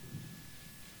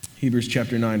Hebrews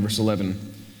chapter 9, verse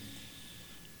 11.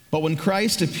 But when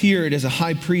Christ appeared as a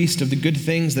high priest of the good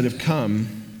things that have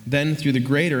come, then through the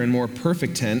greater and more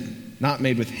perfect tent, not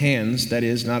made with hands, that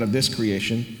is, not of this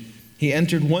creation, he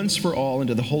entered once for all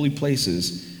into the holy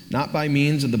places, not by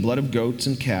means of the blood of goats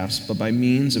and calves, but by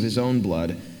means of his own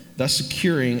blood, thus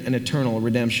securing an eternal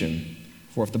redemption.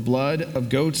 For if the blood of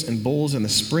goats and bulls and the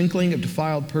sprinkling of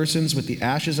defiled persons with the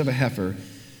ashes of a heifer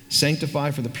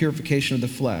sanctify for the purification of the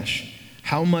flesh,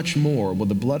 how much more will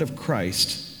the blood of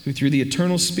Christ, who through the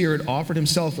eternal Spirit offered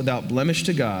himself without blemish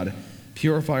to God,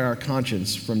 purify our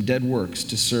conscience from dead works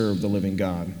to serve the living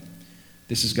God?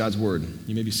 This is God's word.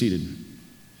 You may be seated.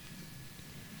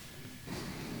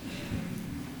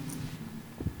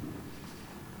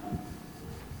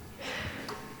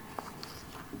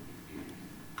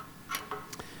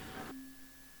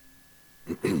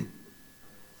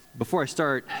 Before I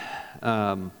start,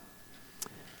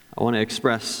 I want to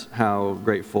express how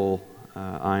grateful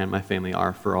I and my family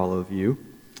are for all of you.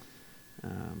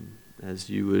 As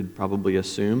you would probably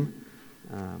assume,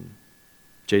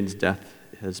 Jaden's death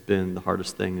has been the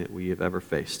hardest thing that we have ever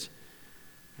faced.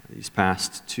 These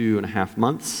past 2.5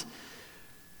 months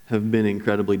have been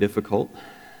incredibly difficult.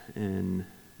 In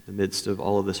the midst of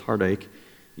all of this heartache,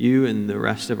 you and the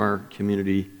rest of our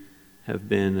community have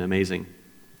been amazing.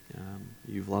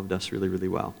 You've loved us really, really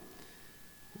well.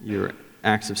 Your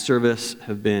acts of service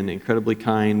have been incredibly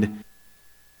kind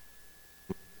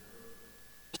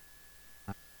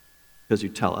because you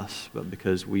tell us, but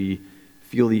because we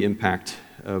feel the impact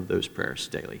of those prayers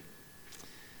daily.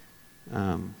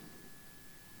 The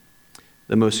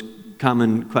most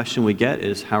common question we get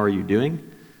is, how are you doing?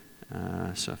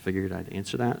 So I figured I'd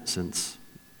answer that, since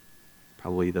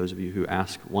probably those of you who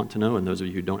ask want to know, and those of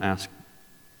you who don't ask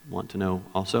want to know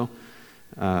also.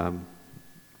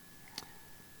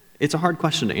 It's a hard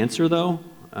question to answer, though.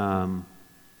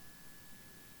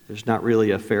 There's not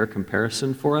really a fair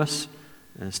comparison for us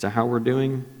as to how we're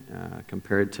doing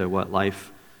compared to what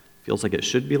life feels like it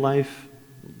should be like.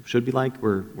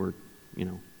 We're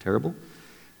terrible.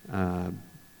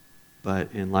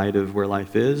 But in light of where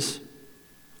life is,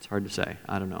 it's hard to say.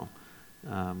 I don't know.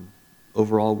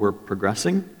 Overall, we're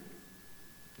progressing.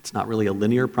 It's not really a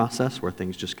linear process where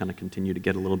things just kind of continue to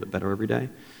get a little bit better every day.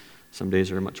 Some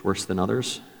days are much worse than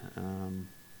others.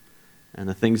 And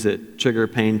the things that trigger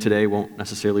pain today won't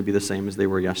necessarily be the same as they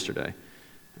were yesterday.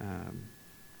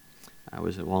 I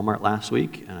was at Walmart last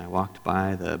week, and I walked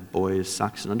by the boys'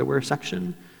 socks and underwear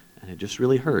section, and it just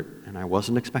really hurt, and I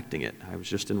wasn't expecting it. I was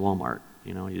just in Walmart.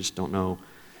 You just don't know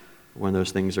when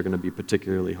those things are going to be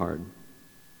particularly hard.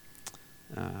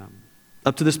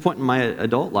 Up to this point in my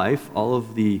adult life, all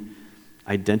of the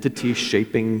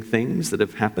identity-shaping things that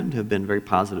have happened have been very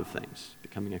positive things.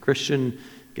 Becoming a Christian,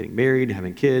 getting married,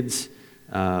 having kids,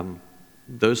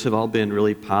 those have all been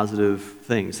really positive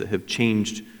things that have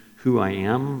changed who I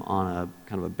am on a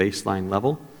kind of a baseline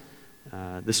level.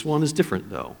 This one is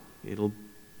different, though. It'll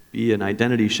be an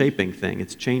identity-shaping thing.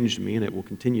 It's changed me, and it will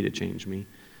continue to change me.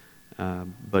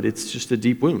 But it's just a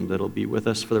deep wound that'll be with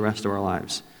us for the rest of our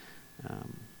lives.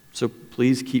 So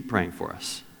please keep praying for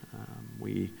us.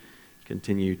 We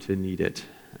continue to need it.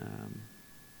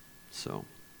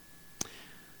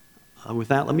 With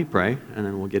that, let me pray, and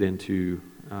then we'll get into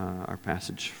our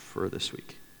passage for this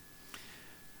week.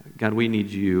 God, we need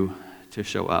you to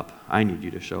show up. I need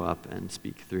you to show up and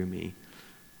speak through me.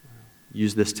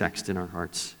 Use this text in our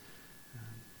hearts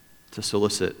to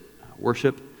solicit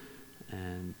worship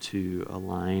and to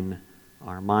align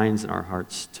our minds and our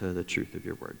hearts to the truth of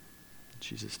your word. In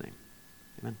Jesus' name,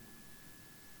 amen.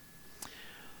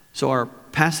 So our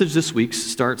passage this week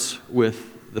starts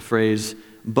with the phrase,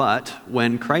 "But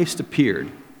when Christ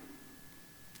appeared."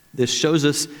 This shows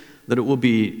us that it will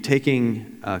be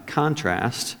taking a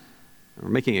contrast, or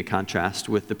making a contrast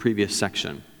with the previous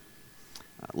section.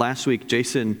 Last week,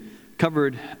 Jason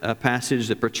covered a passage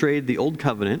that portrayed the Old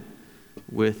Covenant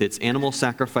with its animal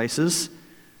sacrifices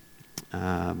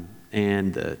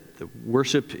and the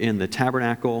worship in the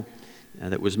tabernacle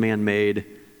that was man-made,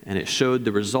 and it showed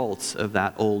the results of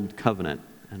that Old Covenant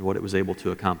and what it was able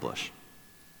to accomplish.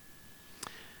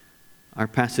 Our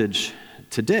passage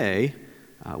today,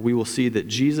 we will see that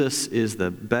Jesus is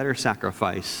the better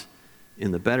sacrifice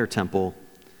in the better temple,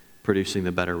 producing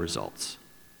the better results.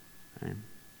 Right?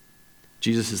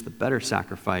 Jesus is the better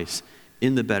sacrifice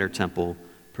in the better temple,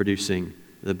 producing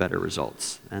the better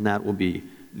results. And that will be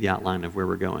the outline of where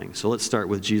we're going. So let's start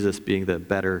with Jesus being the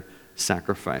better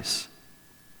sacrifice.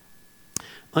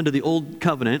 Under the Old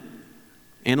Covenant,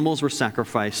 animals were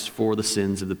sacrificed for the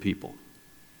sins of the people.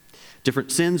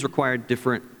 Different sins required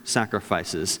different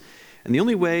sacrifices. And the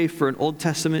only way for an Old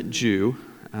Testament Jew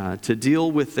to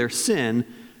deal with their sin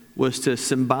was to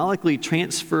symbolically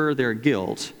transfer their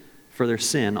guilt for their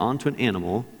sin onto an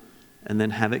animal and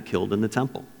then have it killed in the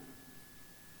temple.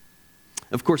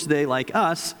 Of course, they, like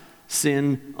us,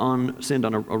 sinned on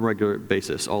a regular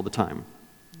basis all the time.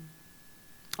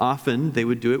 Often, they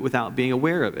would do it without being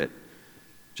aware of it,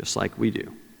 just like we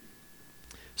do.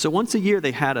 So once a year,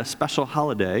 they had a special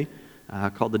holiday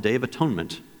called the Day of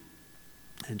Atonement.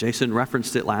 And Jason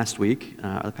referenced it last week,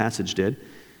 the passage did.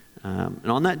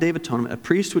 And on that Day of Atonement, a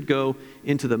priest would go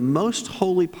into the most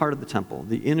holy part of the temple,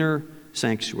 the inner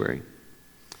sanctuary,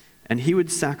 and he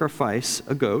would sacrifice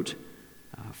a goat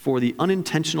for the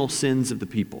unintentional sins of the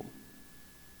people.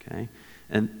 Okay?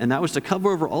 And that was to cover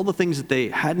over all the things that they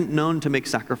hadn't known to make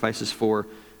sacrifices for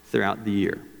throughout the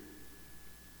year.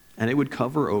 And it would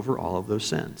cover over all of those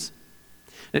sins.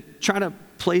 Now, try to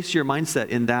place your mindset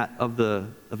in that of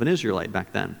an Israelite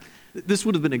back then. This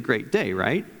would have been a great day,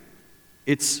 right?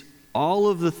 It's all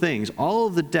of the things, all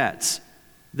of the debts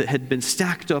that had been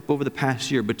stacked up over the past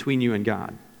year between you and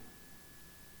God.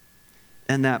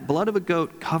 And that blood of a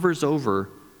goat covers over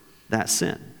that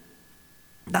sin.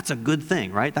 That's a good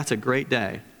thing, right? That's a great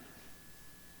day.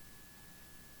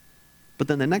 But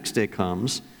then the next day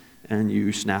comes and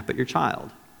you snap at your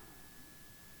child.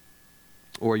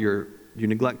 Or you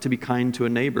neglect to be kind to a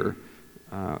neighbor,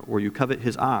 or you covet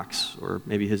his ox, or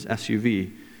maybe his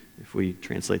SUV, if we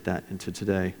translate that into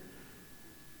today.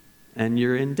 And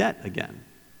you're in debt again.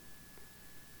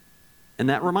 And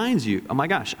that reminds you, oh my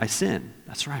gosh, I sin.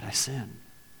 That's right, I sin.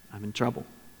 I'm in trouble.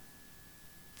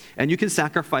 And you can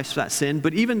sacrifice that sin,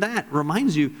 but even that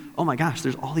reminds you, oh my gosh,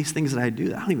 there's all these things that I do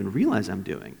that I don't even realize I'm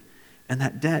doing. And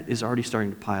that debt is already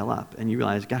starting to pile up. And you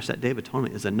realize, gosh, that Day of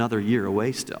Atonement is another year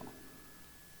away still.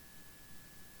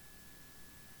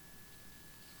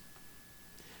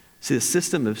 See, the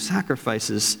system of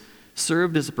sacrifices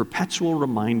served as a perpetual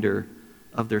reminder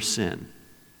of their sin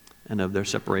and of their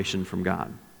separation from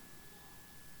God.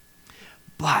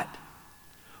 But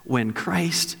when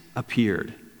Christ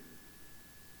appeared,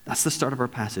 that's the start of our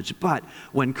passage. But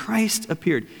when Christ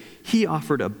appeared, he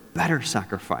offered a better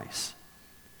sacrifice.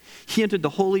 He entered the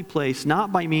holy place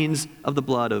not by means of the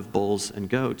blood of bulls and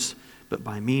goats, but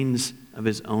by means of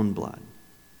his own blood.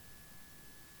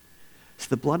 So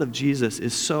the blood of Jesus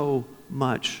is so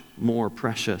much more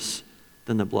precious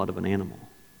than the blood of an animal.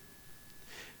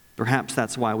 Perhaps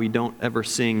that's why we don't ever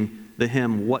sing the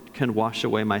hymn, "What can wash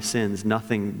away my sins?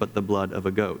 Nothing but the blood of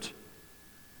a goat."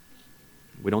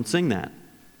 We don't sing that.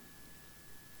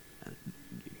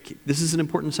 This is an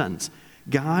important sentence.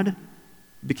 God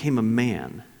became a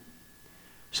man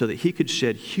so that he could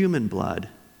shed human blood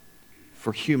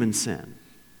for human sin.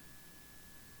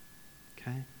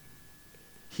 Okay?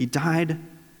 He died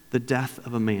the death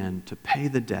of a man to pay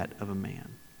the debt of a man.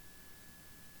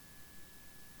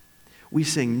 We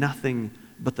sing nothing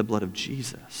but the blood of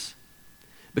Jesus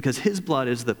because his blood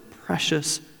is the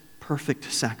precious,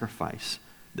 perfect sacrifice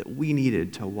that we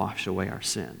needed to wash away our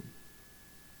sin.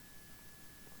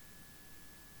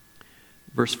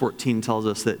 Verse 14 tells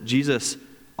us that Jesus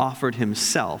offered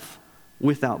himself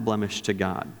without blemish to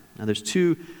God. Now there's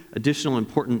two additional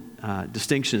important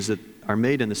distinctions that are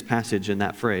made in this passage in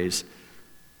that phrase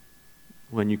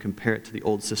when you compare it to the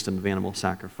old system of animal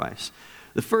sacrifice.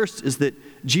 The first is that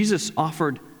Jesus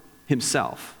offered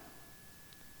himself.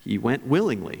 He went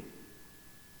willingly,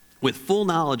 with full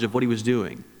knowledge of what he was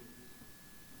doing.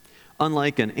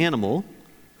 Unlike an animal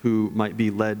who might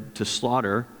be led to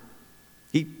slaughter,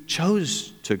 he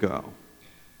chose to go.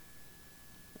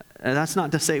 And that's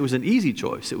not to say it was an easy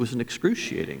choice. It was an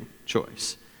excruciating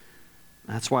choice.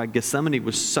 That's why Gethsemane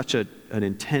was such an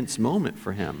intense moment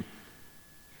for him.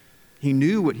 He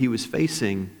knew what he was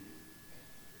facing,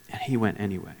 and he went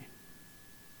anyway.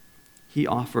 He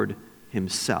offered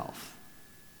himself.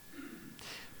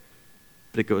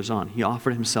 But it goes on. He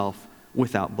offered himself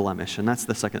without blemish. And that's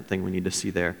the second thing we need to see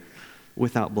there.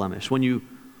 Without blemish. When you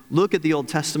look at the Old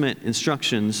Testament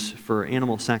instructions for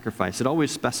animal sacrifice, it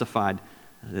always specified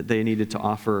that they needed to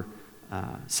offer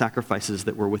sacrifices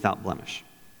that were without blemish.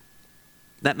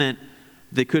 That meant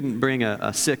they couldn't bring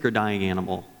a sick or dying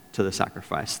animal to the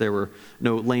sacrifice. There were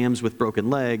no lambs with broken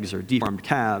legs or deformed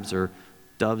calves or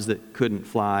doves that couldn't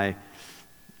fly,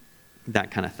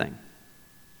 that kind of thing.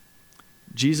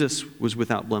 Jesus was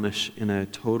without blemish in a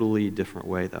totally different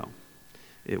way, though.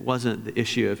 It wasn't the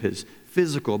issue of his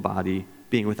physical body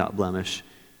being without blemish.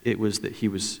 It was that he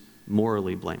was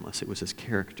morally blameless. It was his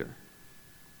character.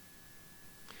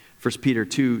 1 Peter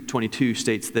 2:22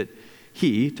 states that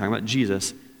he, talking about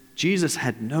Jesus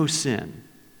had no sin,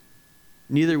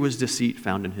 neither was deceit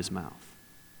found in his mouth.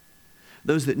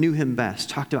 Those that knew him best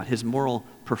talked about his moral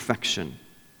perfection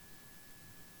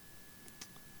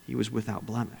He was without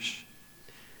blemish.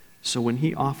 So when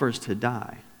he offers to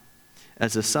die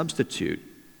as a substitute,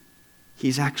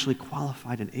 he's actually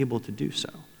qualified and able to do so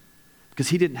because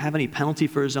he didn't have any penalty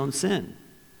for his own sin.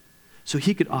 So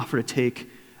he could offer to take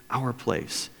our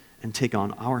place and take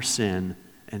on our sin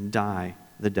and die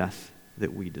the death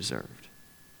that we deserved.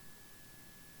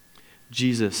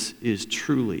 Jesus is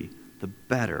truly the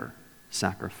better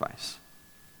sacrifice.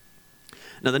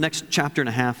 Now, the next chapter and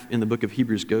a half in the book of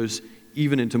Hebrews goes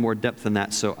even into more depth than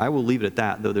that, so I will leave it at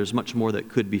that, though there's much more that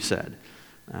could be said.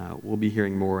 We'll be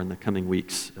hearing more in the coming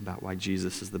weeks about why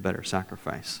Jesus is the better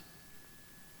sacrifice.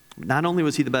 Not only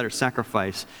was he the better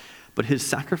sacrifice, but his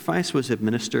sacrifice was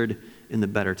administered in the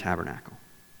better tabernacle.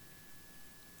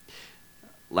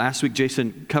 Last week,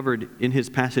 Jason covered in his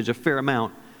passage a fair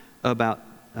amount about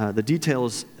the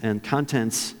details and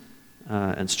contents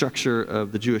and structure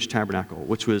of the Jewish tabernacle,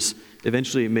 which was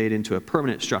eventually made into a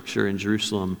permanent structure in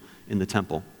Jerusalem in the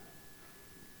temple.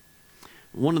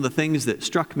 One of the things that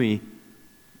struck me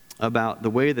about the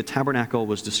way the tabernacle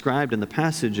was described in the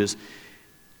passage is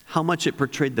how much it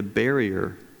portrayed the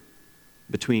barrier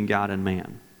between God and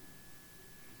man.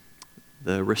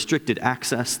 The restricted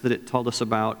access that it told us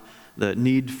about, the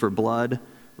need for blood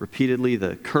repeatedly,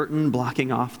 the curtain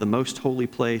blocking off the most holy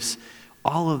place,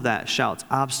 all of that shouts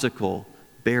obstacle,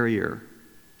 barrier,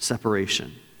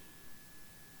 separation.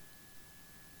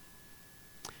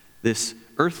 This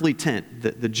earthly tent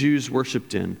that the Jews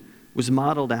worshiped in was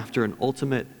modeled after an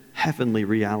ultimate heavenly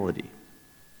reality.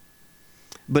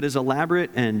 But as elaborate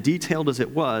and detailed as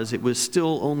it was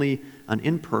still only an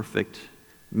imperfect,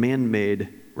 man-made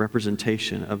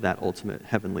representation of that ultimate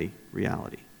heavenly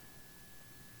reality.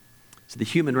 So the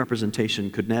human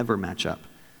representation could never match up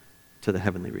to the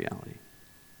heavenly reality.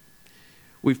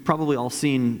 We've probably all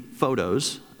seen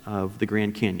photos of the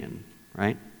Grand Canyon,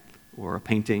 right? Or a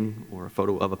painting, or a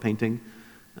photo of a painting.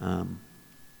 And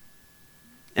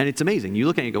it's amazing. You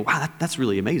look at it and you go, wow, that's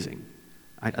really amazing.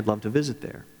 I'd love to visit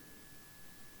there.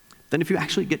 Then if you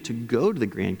actually get to go to the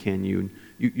Grand Canyon,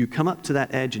 you come up to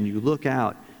that edge and you look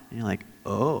out and you're like,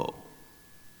 oh,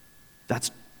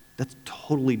 that's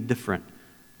totally different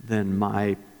than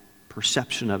my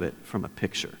perception of it from a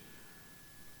picture.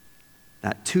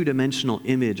 That two-dimensional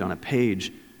image on a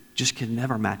page just can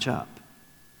never match up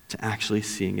to actually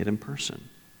seeing it in person.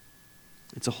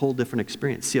 It's a whole different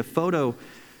experience. See, a photo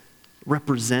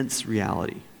represents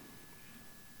reality.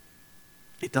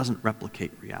 It doesn't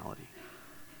replicate reality.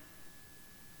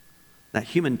 That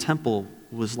human temple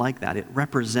was like that. It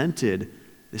represented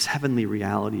this heavenly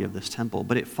reality of this temple,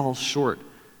 but it falls short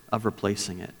of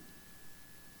replacing it.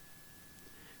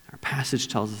 Our passage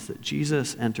tells us that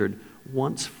Jesus entered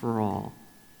once for all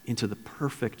into the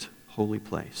perfect holy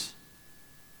place,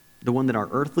 the one that our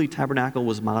earthly tabernacle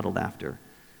was modeled after,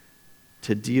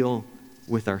 to deal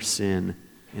with our sin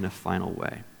in a final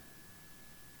way.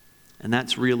 And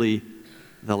that's really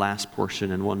the last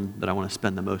portion and one that I want to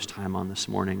spend the most time on this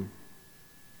morning.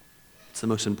 It's the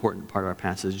most important part of our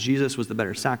passage. Jesus was the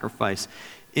better sacrifice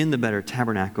in the better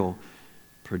tabernacle,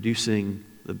 producing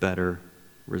the better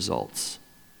results.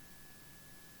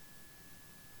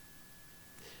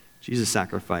 Jesus'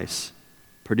 sacrifice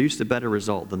produced a better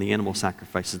result than the animal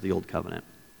sacrifices of the Old Covenant.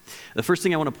 The first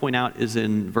thing I want to point out is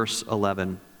in verse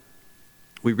 11.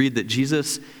 We read that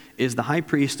Jesus is the high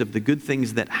priest of the good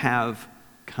things that have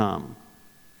come.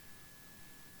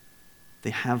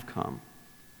 They have come.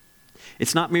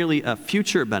 It's not merely a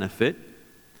future benefit,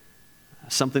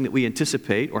 something that we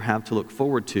anticipate or have to look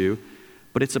forward to,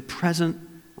 but it's a present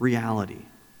reality.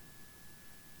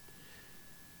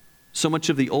 So much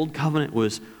of the Old Covenant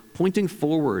was pointing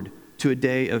forward to a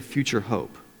day of future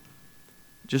hope.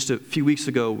 Just a few weeks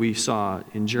ago, we saw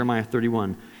in Jeremiah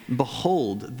 31,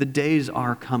 behold, the days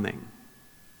are coming.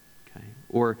 Okay?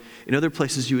 Or in other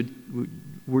places, you would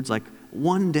words like,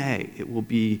 one day it will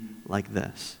be like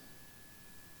this.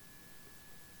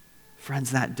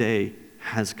 Friends, that day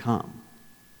has come.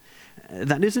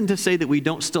 That isn't to say that we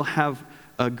don't still have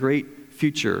a great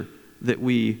future that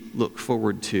we look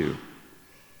forward to.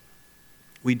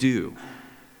 We do.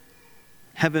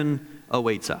 Heaven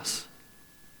awaits us.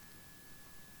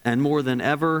 And more than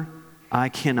ever, I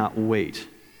cannot wait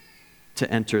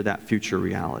to enter that future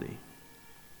reality.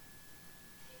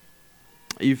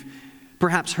 You've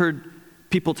perhaps heard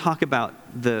people talk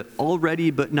about the already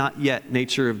but not yet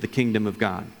nature of the kingdom of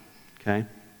God. Okay?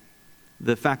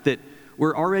 The fact that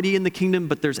we're already in the kingdom,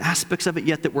 but there's aspects of it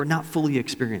yet that we're not fully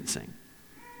experiencing.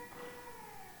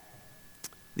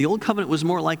 The old covenant was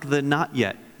more like the not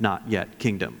yet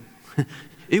kingdom.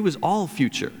 It was all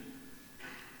future.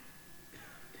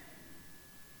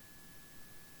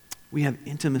 We have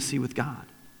intimacy with God.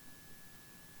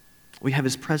 We have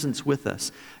his presence with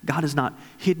us. God is not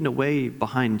hidden away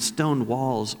behind stone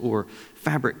walls or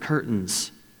fabric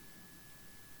curtains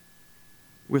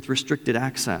with restricted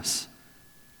access.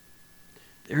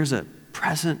 There's a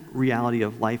present reality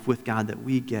of life with God that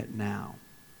we get now.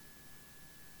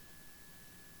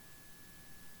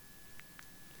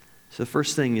 So the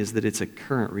first thing is that it's a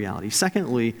current reality.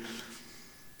 Secondly,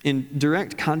 in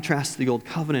direct contrast to the Old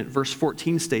Covenant, verse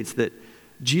 14 states that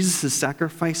Jesus'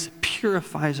 sacrifice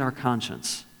purifies our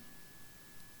conscience.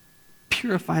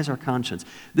 Purifies our conscience.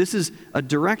 This is a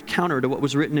direct counter to what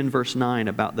was written in verse 9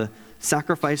 about the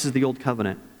sacrifices of the Old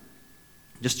Covenant.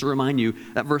 Just to remind you,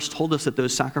 that verse told us that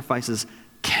those sacrifices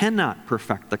cannot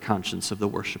perfect the conscience of the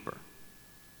worshiper.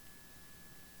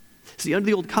 See, under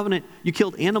the Old Covenant, you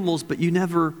killed animals, but you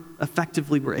never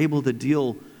effectively were able to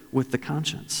deal with the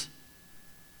conscience.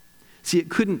 See, it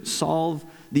couldn't solve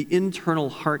the internal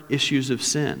heart issues of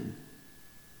sin.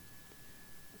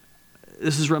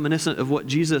 This is reminiscent of what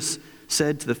Jesus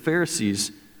said to the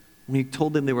Pharisees when he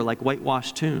told them they were like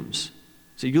whitewashed tombs.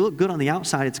 So you look good on the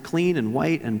outside, it's clean and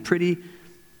white and pretty,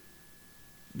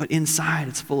 but inside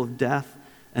it's full of death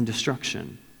and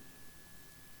destruction.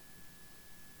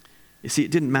 You see,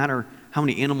 it didn't matter how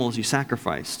many animals you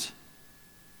sacrificed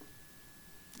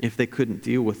if they could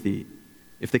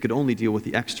only deal with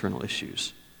the external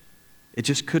issues. It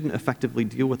just couldn't effectively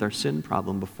deal with our sin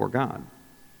problem before God.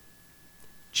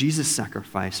 Jesus'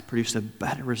 sacrifice produced a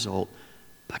better result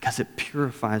because it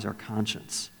purifies our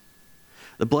conscience.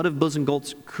 The blood of bulls and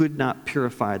goats could not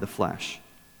purify the flesh.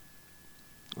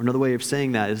 Or another way of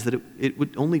saying that is that it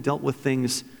would only dealt with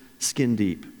things skin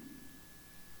deep.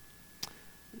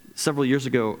 Several years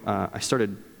ago, I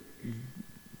started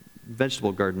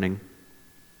vegetable gardening.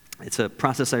 It's a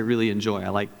process I really enjoy. I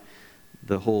like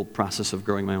the whole process of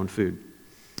growing my own food.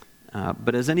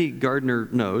 But as any gardener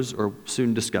knows, or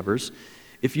soon discovers,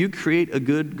 if you create a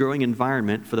good growing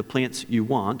environment for the plants you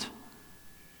want,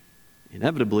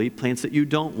 inevitably, plants that you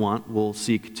don't want will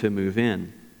seek to move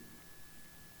in.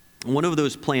 One of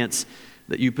those plants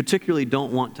that you particularly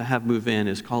don't want to have move in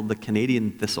is called the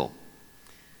Canadian thistle.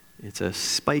 It's a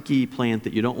spiky plant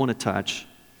that you don't want to touch.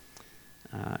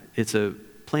 It's a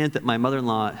plant that my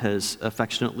mother-in-law has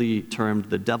affectionately termed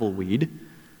the devil weed.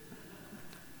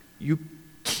 You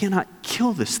cannot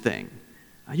kill this thing.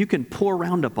 You can pour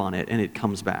Roundup on it and it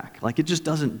comes back. Like, it just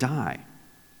doesn't die.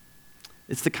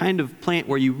 It's the kind of plant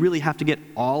where you really have to get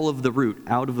all of the root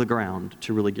out of the ground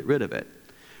to really get rid of it,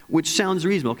 which sounds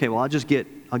reasonable. Okay, well,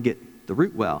 I'll get the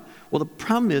root well. Well, the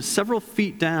problem is several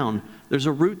feet down, there's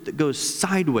a root that goes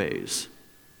sideways,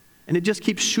 and it just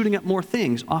keeps shooting up more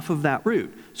things off of that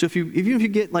root. So even if you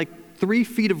get like 3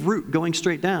 feet of root going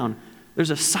straight down, there's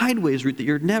a sideways root that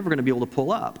you're never going to be able to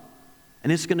pull up,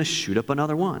 and it's going to shoot up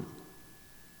another one.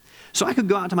 So I could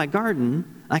go out to my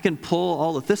garden, I can pull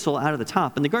all the thistle out of the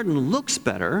top, and the garden looks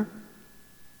better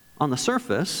on the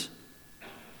surface,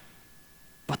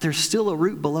 but there's still a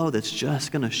root below that's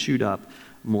just going to shoot up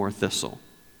more thistle.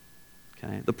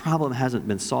 Okay? The problem hasn't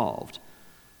been solved.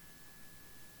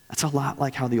 That's a lot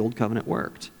like how the Old Covenant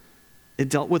worked. It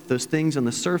dealt with those things on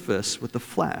the surface, with the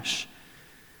flesh,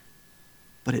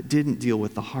 but it didn't deal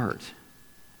with the heart.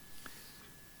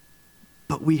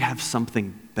 But we have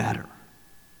something better.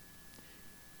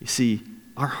 You see,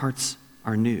 our hearts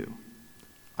are new.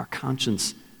 Our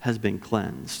conscience has been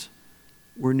cleansed.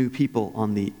 We're new people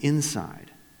on the inside.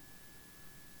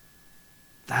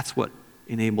 That's what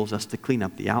enables us to clean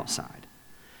up the outside.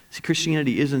 See,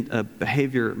 Christianity isn't a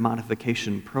behavior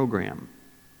modification program.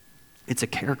 It's a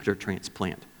character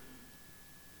transplant.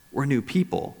 We're new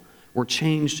people. We're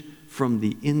changed from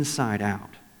the inside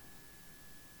out.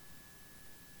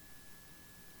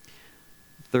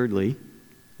 Thirdly,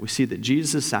 we see that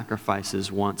Jesus' sacrifice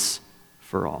is once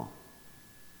for all.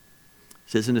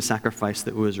 This isn't a sacrifice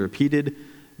that was repeated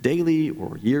daily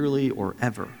or yearly or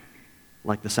ever,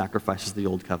 like the sacrifices of the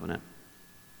Old Covenant.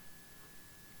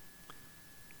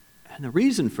 And the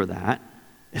reason for that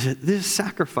is that this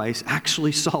sacrifice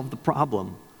actually solved the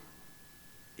problem.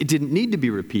 It didn't need to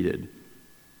be repeated.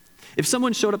 If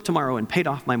someone showed up tomorrow and paid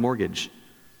off my mortgage,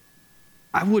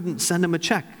 I wouldn't send them a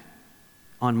check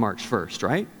on March 1st,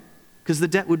 right? Because the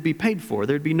debt would be paid for.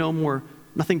 There'd be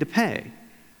nothing to pay.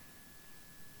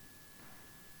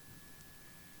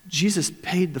 Jesus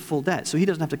paid the full debt, so he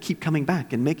doesn't have to keep coming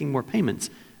back and making more payments,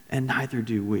 and neither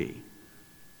do we.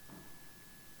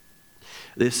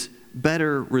 This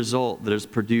better result that is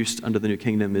produced under the new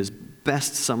kingdom is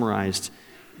best summarized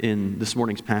in this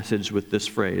morning's passage with this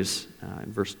phrase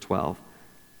in verse 12,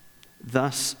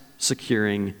 thus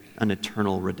securing an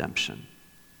eternal redemption.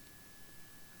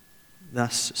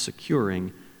 Thus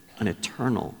securing an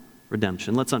eternal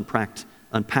redemption. Let's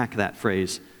unpack that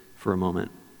phrase for a moment.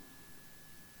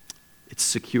 It's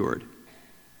secured.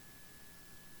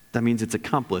 That means it's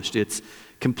accomplished. It's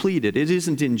completed. It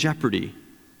isn't in jeopardy.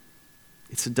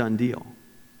 It's a done deal.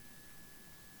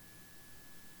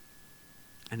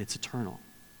 And it's eternal.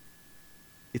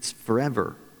 It's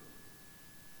forever.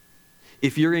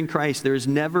 If you're in Christ, there's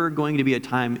never going to be a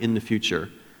time in the future,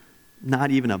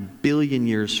 not even 1 billion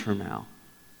years from now,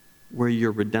 where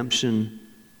your redemption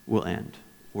will end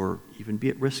or even be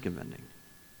at risk of ending.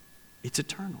 It's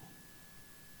eternal.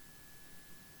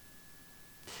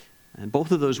 And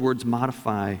both of those words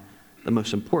modify the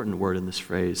most important word in this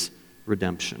phrase,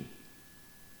 redemption.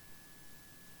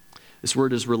 This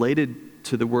word is related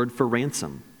to the word for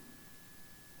ransom.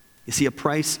 You see, a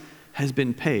price has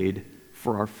been paid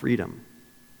for our freedom.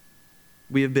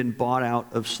 We have been bought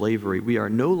out of slavery. We are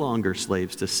no longer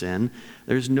slaves to sin.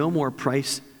 There's no more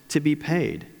price to be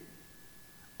paid.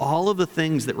 All of the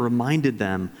things that reminded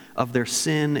them of their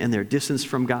sin and their distance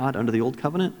from God under the old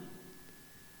covenant,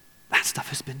 that stuff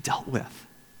has been dealt with.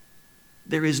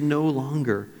 There is no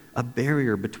longer a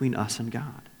barrier between us and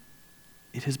God.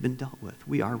 It has been dealt with.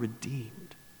 We are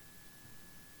redeemed.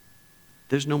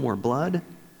 There's no more blood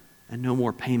and no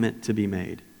more payment to be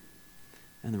made.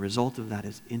 And the result of that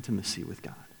is intimacy with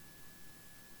God.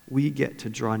 We get to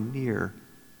draw near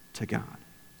to God.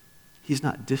 He's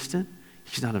not distant.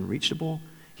 He's not unreachable.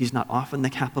 He's not off in the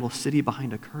capital city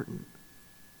behind a curtain.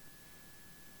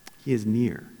 He is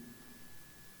near.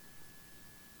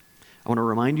 I want to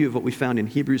remind you of what we found in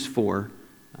Hebrews 4,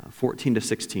 14 to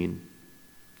 16,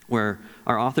 where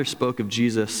our author spoke of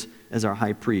Jesus as our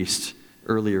high priest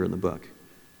earlier in the book.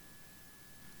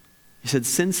 He said,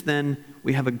 "Since then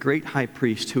we have a great high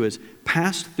priest who has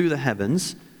passed through the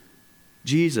heavens,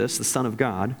 Jesus, the Son of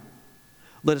God.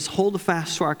 Let us hold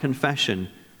fast to our confession,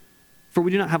 for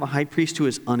we do not have a high priest who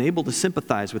is unable to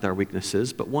sympathize with our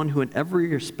weaknesses, but one who in every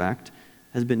respect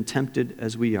has been tempted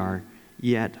as we are,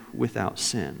 yet without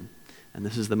sin." And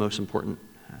this is the most important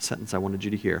sentence I wanted you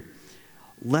to hear.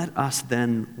 "Let us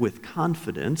then with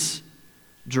confidence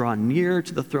draw near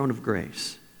to the throne of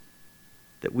grace,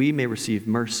 that we may receive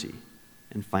mercy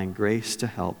and find grace to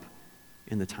help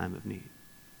in the time of need."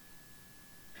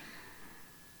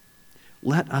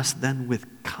 Let us then with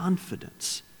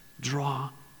confidence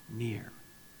draw near.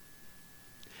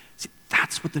 See,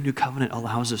 that's what the new covenant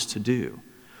allows us to do.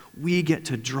 We get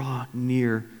to draw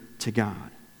near to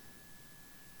God.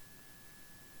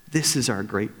 This is our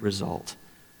great result.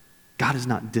 God is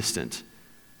not distant.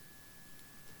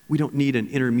 We don't need an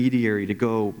intermediary to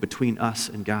go between us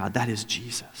and God. That is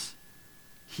Jesus.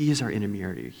 He is our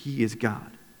intermediary. He is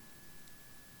God.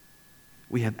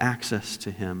 We have access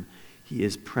to him. He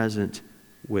is present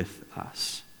with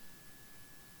us.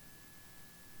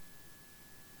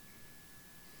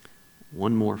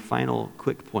 One more final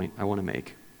quick point I want to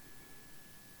make.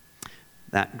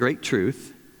 That great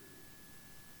truth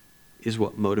is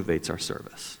what motivates our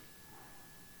service.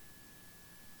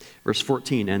 Verse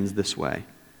 14 ends this way,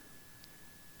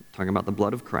 talking about the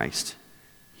blood of Christ.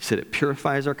 He said it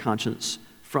purifies our conscience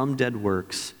from dead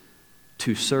works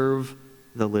to serve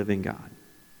the living God.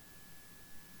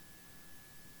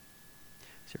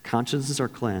 So your consciences are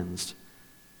cleansed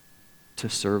to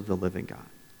serve the living God.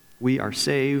 We are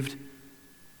saved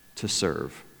to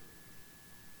serve.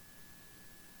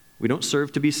 We don't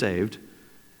serve to be saved.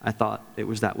 I thought it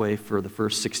was that way for the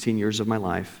first 16 years of my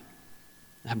life.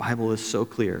 The Bible is so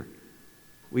clear.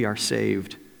 We are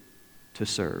saved to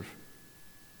serve.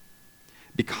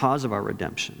 Because of our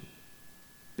redemption,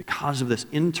 because of this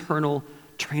internal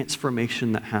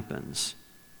transformation that happens,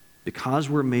 because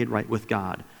we're made right with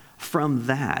God, from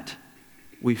that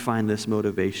we find this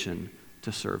motivation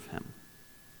to serve him.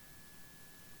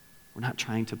 We're not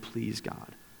trying to please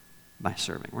God by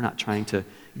serving. We're not trying to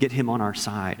get him on our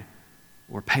side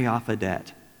or pay off a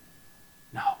debt.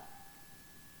 No.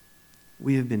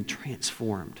 We have been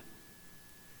transformed,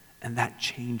 and that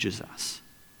changes us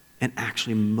and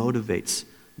actually motivates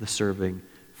the serving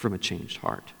from a changed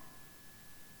heart.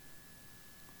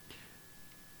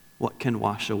 What can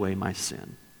wash away my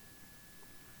sin?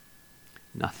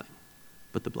 Nothing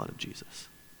but the blood of Jesus.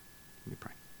 Let me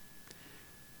pray.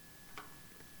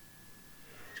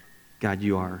 God,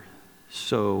 you are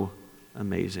so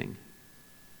amazing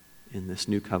in this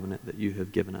new covenant that you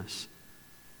have given us.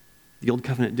 The old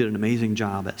covenant did an amazing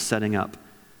job at setting up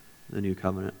the new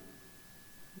covenant,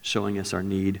 showing us our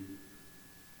need.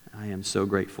 I am so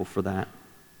grateful for that.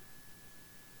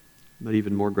 But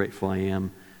even more grateful I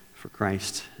am for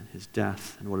Christ and his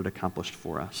death and what it accomplished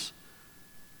for us.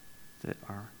 That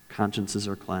our consciences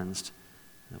are cleansed,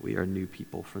 and that we are new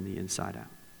people from the inside out.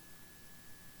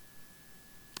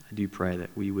 I do pray that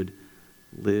we would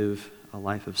live a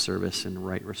life of service in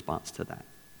right response to that.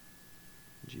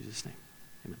 In Jesus' name.